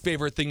 My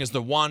favorite thing is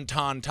the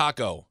wonton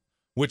taco,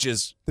 which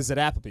is This is at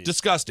Applebee's.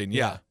 disgusting.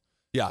 Yeah.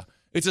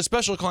 It's a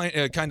special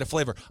kind of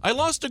flavor. I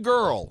lost a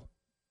girl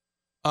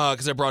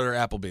because I brought her to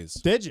Applebee's.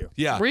 Did you?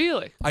 Yeah.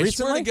 Really? I swear to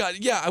Recently? God.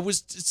 Yeah, I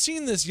was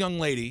seeing this young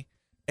lady,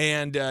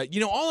 and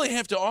all I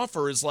have to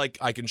offer is like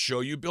I can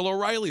show you Bill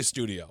O'Reilly's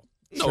studio.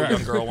 No Sure.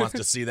 young girl wants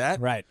to see that.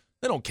 Right.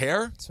 They don't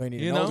care. So you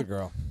need You an know? older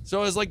girl. So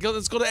I was like,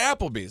 let's go to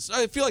Applebee's.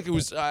 I feel like it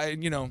was,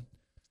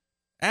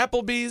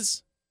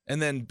 Applebee's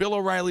and then Bill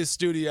O'Reilly's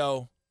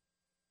studio.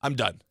 I'm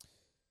done.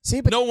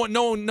 See, but No one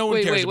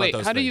cares Wait. about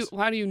those How things.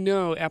 do you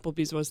know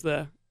Applebee's was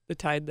the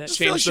tide that I just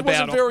feel like changed she the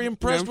battle? wasn't very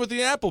impressed you know? with the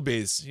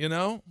Applebee's.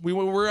 We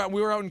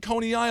were out in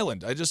Coney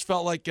Island. I just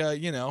felt like I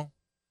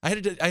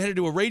had to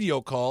do a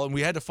radio call, and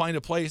we had to find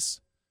a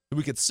place that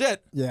we could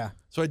sit. yeah.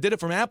 So I did it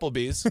from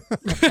Applebee's. You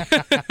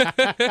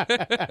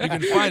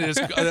can find it.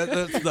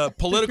 That's the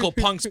Political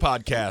Punks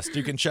podcast.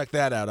 You can check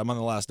that out. I'm on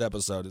the last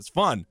episode. It's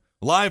fun.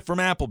 Live from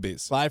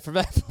Applebee's. Live from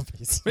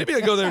Applebee's. Maybe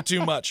I go there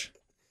too much.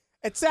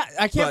 It's not,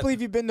 I can't But-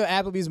 believe you've been to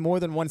Applebee's more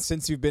than once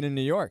since you've been in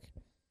New York.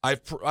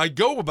 I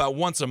go about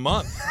once a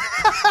month.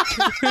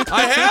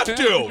 I have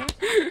to.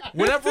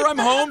 Whenever I'm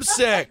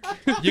homesick,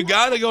 you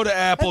got to go to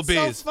Applebee's.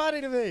 That's so funny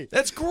to me.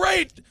 That's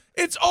great.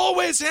 It's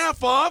always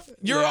half off.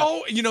 You're Yeah.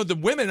 all, the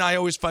women I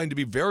always find to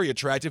be very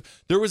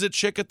attractive. There was a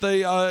chick at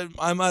the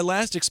on my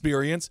last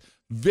experience,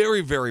 very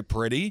very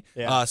pretty,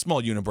 Yeah.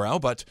 small unibrow,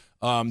 but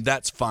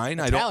that's fine.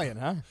 Italian,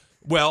 huh?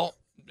 Well,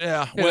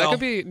 yeah. Yeah, that could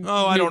be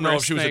I don't know if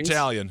numerous she was things.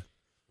 Italian,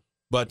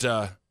 but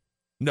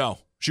no,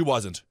 she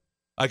wasn't.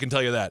 I can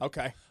tell you that.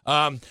 Okay.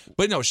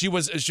 But no, she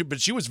was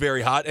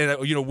very hot, and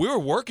we were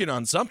working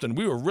on something.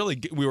 We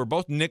were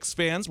both Knicks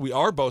fans. We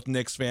are both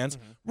Knicks fans,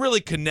 really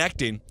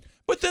connecting.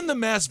 But then the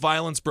mass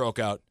violence broke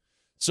out,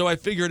 so I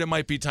figured it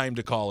might be time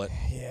to call it.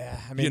 Yeah,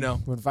 I mean,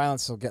 when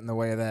violence will get in the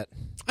way of that.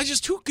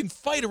 Who can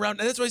fight around?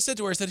 And that's what I said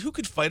to her. I said, who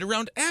could fight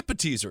around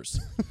appetizers?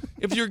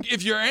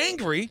 if you're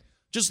angry,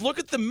 just look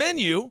at the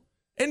menu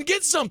and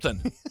get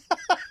something.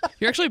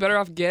 You're actually better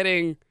off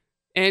getting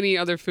any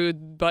other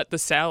food but the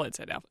salads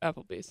at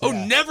Applebee's. Oh,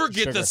 never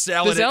get sugar. the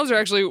salad. The salads are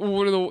actually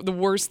one of the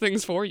worst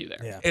things for you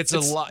there. Yeah. It's a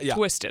lot. Yeah.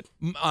 Twisted.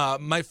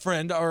 My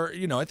friend,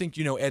 I think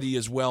you know Eddie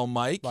as well,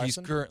 Mike.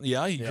 Larson?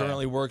 He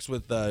currently works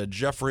with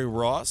Jeffrey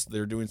Ross.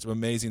 They're doing some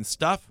amazing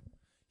stuff.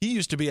 He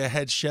used to be a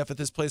head chef at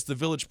this place, the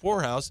Village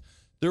Poorhouse.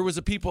 There was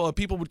people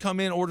would come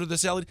in, order the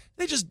salad.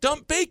 They just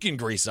dump bacon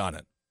grease on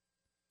it.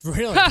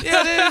 Really?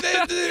 Yeah,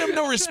 they have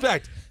no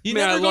respect. You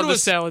Man, never I go love to the a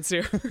salads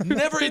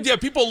here.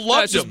 people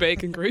love That's just them.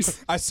 bacon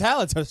grease. Our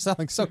salads are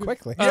selling so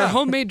quickly.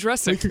 Homemade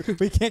dressing.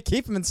 We can't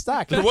keep them in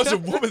stock. There was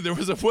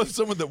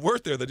someone that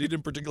worked there that he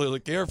didn't particularly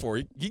care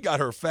for. He got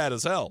her fat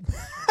as hell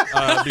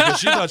because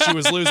she thought she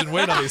was losing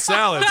weight on these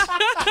salads.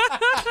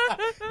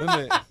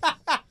 Then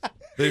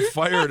they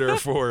fired her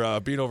for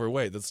being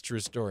overweight. That's a true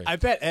story. I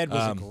bet Ed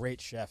was a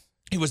great chef.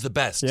 He was the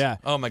best. Yeah.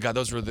 Oh my God,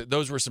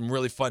 those were some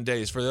really fun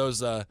days for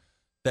those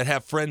that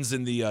have friends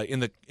in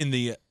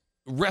the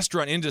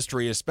restaurant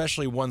industry,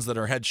 especially ones that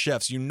are head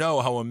chefs. You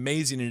know how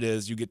amazing it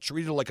is. You get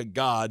treated like a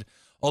god.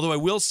 Although I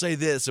will say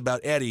this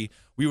about Eddie,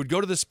 we would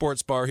go to the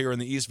sports bar here in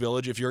the East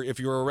Village. If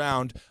you're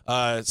around,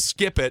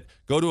 skip it.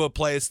 Go to a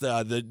place.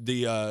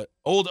 The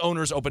old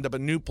owners opened up a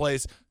new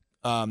place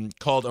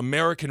called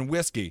American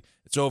Whiskey.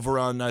 It's over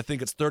on, I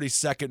think it's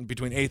 32nd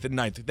between 8th and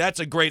 9th. That's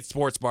a great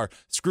sports bar.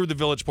 Screw the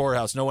Village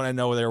Poorhouse. No one I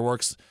know there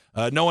works.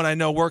 No one I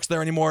know works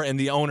there anymore, and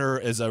the owner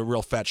is a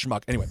real fat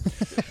schmuck. Anyway,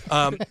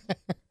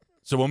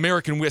 so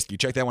American Whiskey,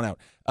 check that one out.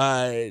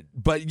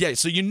 But yeah,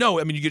 so you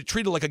get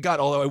treated like a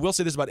god. Although I will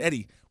say this about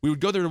Eddie, we would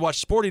go there to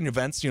watch sporting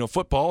events,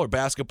 football or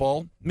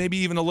basketball, maybe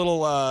even a little,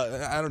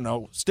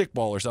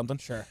 stickball or something.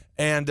 Sure.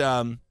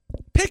 And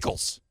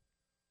pickles.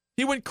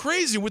 He went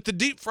crazy with the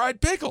deep fried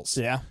pickles.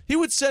 Yeah. He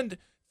would send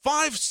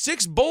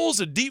 5-6 bowls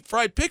of deep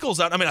fried pickles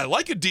out. I mean, I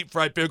like a deep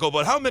fried pickle,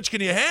 but how much can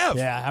you have?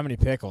 Yeah, how many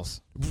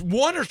pickles?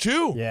 1 or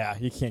 2. Yeah,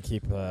 you can't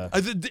keep. I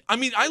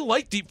mean, I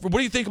like deep. What do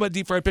you think about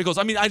deep fried pickles?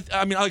 I mean, I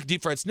like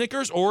deep fried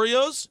Snickers,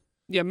 Oreos.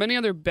 Yeah, many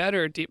other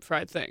better deep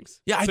fried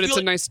things. Yeah, but it's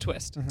feel a nice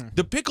twist. Mm-hmm.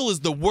 The pickle is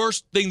the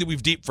worst thing that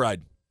we've deep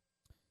fried.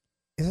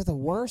 Is it the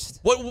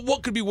worst?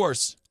 What could be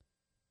worse?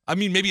 I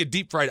mean, maybe a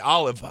deep fried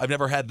olive. I've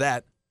never had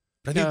that,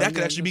 but I think that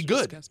could actually be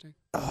good. Disgusting.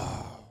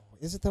 Oh,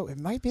 is it though? It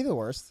might be the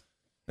worst.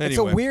 Anyway,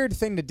 It's a weird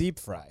thing to deep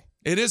fry.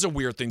 It is a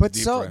weird thing But to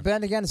deep fry.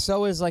 then again,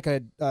 so is like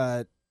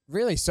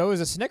so is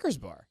a Snickers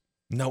bar.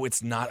 No,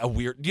 it's not a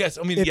weird. Yes,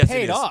 I mean, It yes,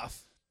 paid it is.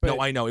 off. No,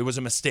 I know. It was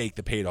a mistake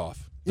that paid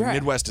off. The Yeah.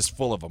 Midwest is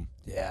full of them.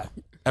 Yeah.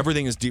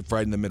 Everything is deep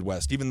fried in the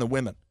Midwest, even the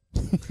women.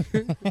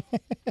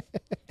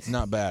 It's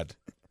not bad.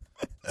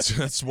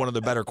 That's one of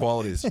the better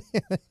qualities.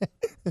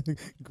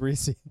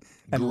 Greasy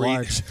and Green-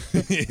 large.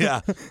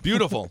 Yeah,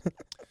 beautiful.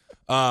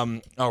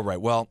 All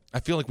right. Well, I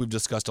feel like we've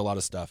discussed a lot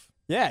of stuff.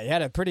 Yeah, you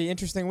had a pretty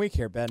interesting week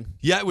here, Ben.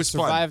 Yeah, it was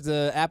Survived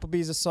the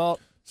Applebee's assault.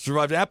 fun.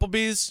 Survived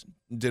Applebee's,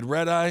 did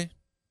Red Eye,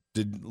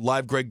 did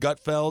live Greg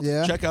Gutfeld.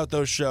 Yeah. Check out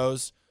those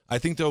shows. I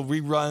think they'll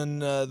rerun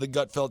the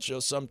Gutfeld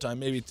show sometime,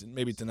 maybe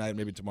tonight,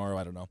 maybe tomorrow.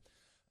 I don't know.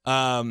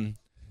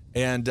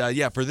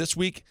 For this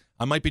week,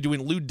 I might be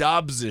doing Lou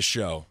Dobbs'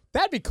 show.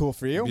 That'd be cool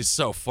for you. It'd be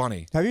so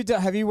funny.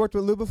 Have you worked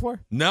with Lou before?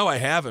 No, I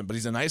haven't, but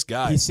he's a nice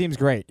guy. He seems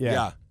great.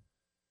 Yeah.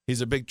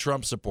 He's a big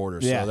Trump supporter,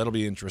 Yeah. so that'll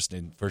be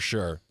interesting for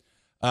sure.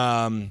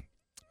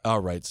 All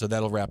right, so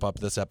that'll wrap up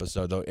this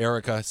episode, though.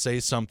 Erica,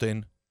 say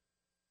something,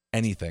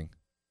 anything.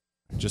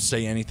 Just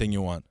say anything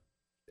you want.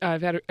 I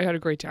had a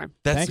great time.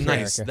 That's Thank you,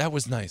 nice. Erica. That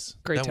was nice.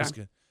 Great that was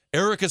time. good.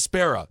 Erica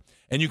Spera,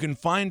 and you can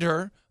find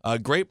her a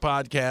great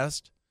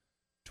podcast,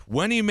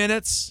 20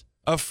 Minutes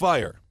of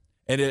Fire.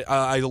 And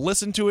I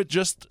listened to it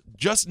just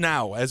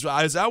now. As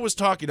I was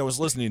talking, I was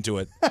listening to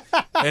it.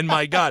 And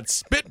my God,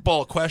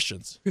 spitball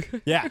questions.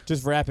 Yeah,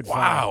 just rapid fire.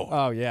 Wow.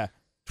 Oh, yeah.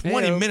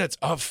 20 Heyo. minutes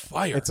of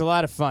fire. It's a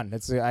lot of fun.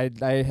 I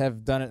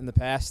have done it in the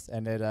past,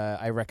 and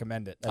I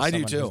recommend it. As I do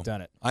someone too. Who's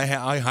done it. I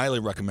highly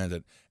recommend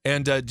it.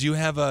 And do you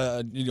have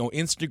a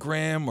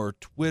Instagram or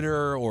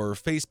Twitter or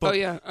Facebook? Oh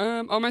yeah.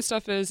 All my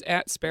stuff is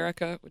at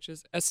Sperica, which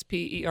is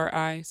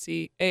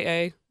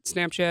SPERICAA.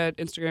 Snapchat,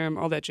 Instagram,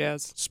 all that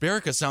jazz.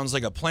 Sperica sounds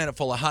like a planet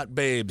full of hot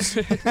babes.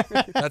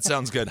 That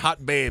sounds good.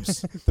 Hot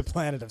babes. The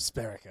planet of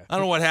Sperica. I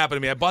don't know what happened to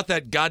me. I bought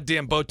that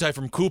goddamn bow tie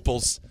from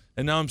Kooples,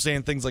 and now I'm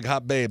saying things like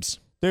hot babes.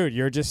 Dude,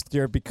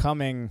 you're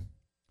becoming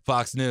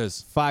Fox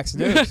News. Fox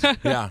News.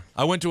 Yeah.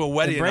 I went to a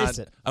wedding. Embrace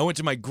it. I went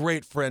to my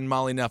great friend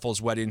Molly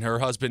Neffel's wedding. Her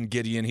husband,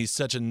 Gideon, he's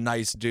such a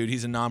nice dude.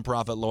 He's a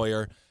nonprofit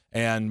lawyer.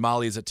 And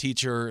Molly is a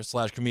teacher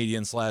 /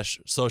 comedian /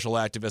 social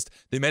activist.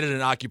 They met at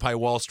an Occupy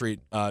Wall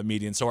Street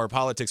meeting, so our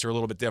politics are a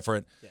little bit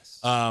different. Yes.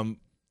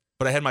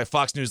 But I had my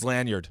Fox News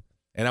lanyard,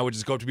 and I would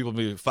just go up to people and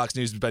be Fox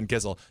News Ben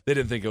Kissel. They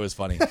didn't think it was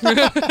funny.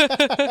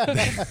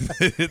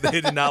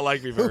 They did not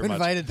like me very Who much.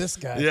 invited this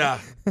guy? Yeah.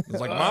 It was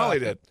like Molly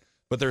did.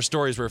 But their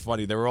stories were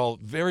funny. They were all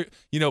very,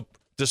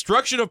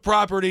 destruction of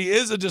property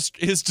is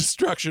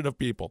destruction of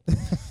people.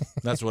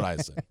 That's what I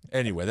said.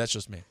 Anyway, that's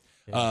just me.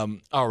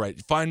 All right.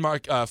 Find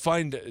Mike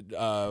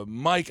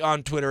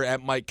on Twitter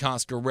at Mike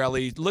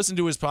Coscarelli. Listen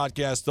to his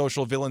podcast,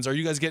 Social Villains. Are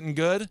you guys getting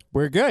good?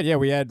 We're good. Yeah,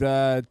 we had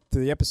the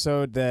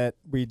episode that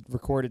we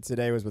recorded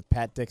today was with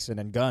Pat Dixon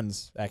and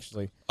Guns,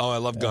 actually. Oh, I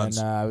love Guns.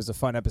 And it was a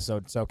fun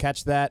episode. So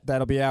catch that.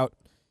 That'll be out.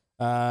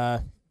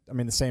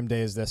 The same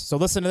day as this. So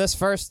listen to this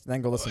first,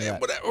 then go listen to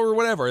that. Or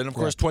whatever. And, of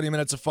course, 20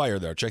 Minutes of Fire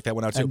there. Check that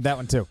one out, too. And that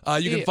one, too.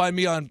 You can find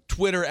me on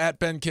Twitter at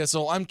Ben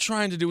Kissel. I'm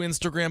trying to do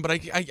Instagram, but I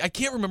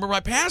can't remember my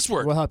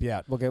password. We'll help you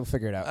out. We'll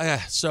figure it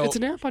out. So it's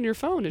an app on your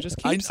phone. It just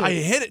keeps I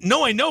hit it.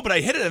 No, I know, but I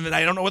hit it, and then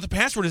I don't know what the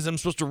password is. I'm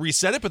supposed to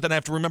reset it, but then I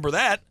have to remember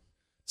that.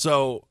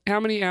 So how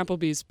many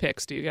Applebee's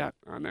pics do you got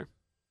on there?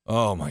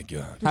 Oh, my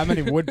God. How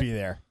many would be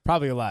there?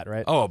 Probably a lot,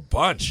 right? Oh, a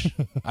bunch.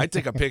 I'd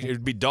take a picture.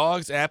 It'd be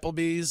dogs,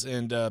 Applebee's,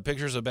 and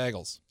pictures of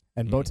bagels.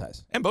 And bow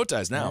ties. And bow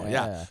ties now,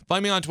 yeah.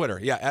 Find me on Twitter,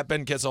 at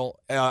Ben Kissel.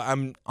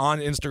 I'm on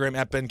Instagram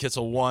at Ben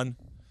Kissel1,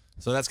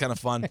 so that's kind of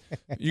fun.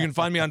 You can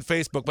find me on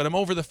Facebook, but I'm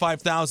over the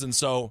 5,000,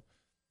 so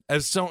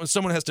as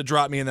someone has to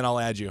drop me, and then I'll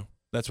add you.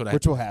 That's what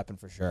Which will happen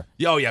for sure.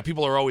 Oh, yeah,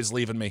 people are always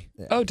leaving me.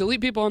 Yeah. Oh,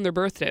 delete people on their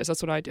birthdays.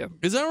 That's what I do.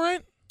 Is that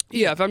right?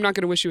 Yeah, if I'm not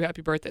going to wish you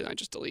happy birthday, then I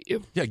just delete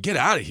you. Yeah, get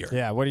out of here.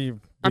 Yeah, what are you...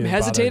 I'm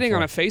hesitating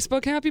on a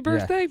Facebook happy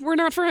birthday? We're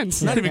not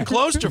friends. Not even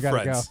close to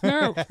friends.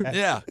 No.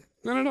 Yeah.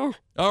 I don't know.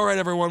 All right,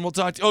 everyone. We'll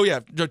talk. Oh, yeah.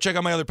 Check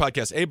out my other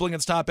podcast, Abe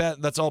Lincoln's Top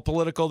Hat. That's all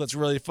political. That's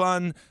really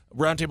fun.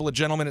 Roundtable of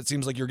Gentlemen. It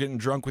seems like you're getting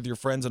drunk with your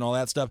friends and all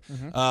that stuff.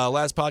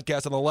 Last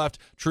podcast on the left,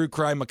 True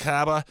Crime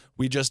Macabre.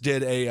 We just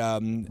did a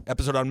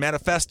episode on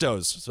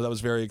manifestos, so that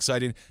was very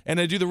exciting. And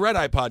I do the Red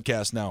Eye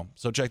podcast now,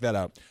 so check that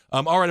out.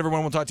 All right,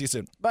 everyone. We'll talk to you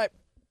soon. Bye.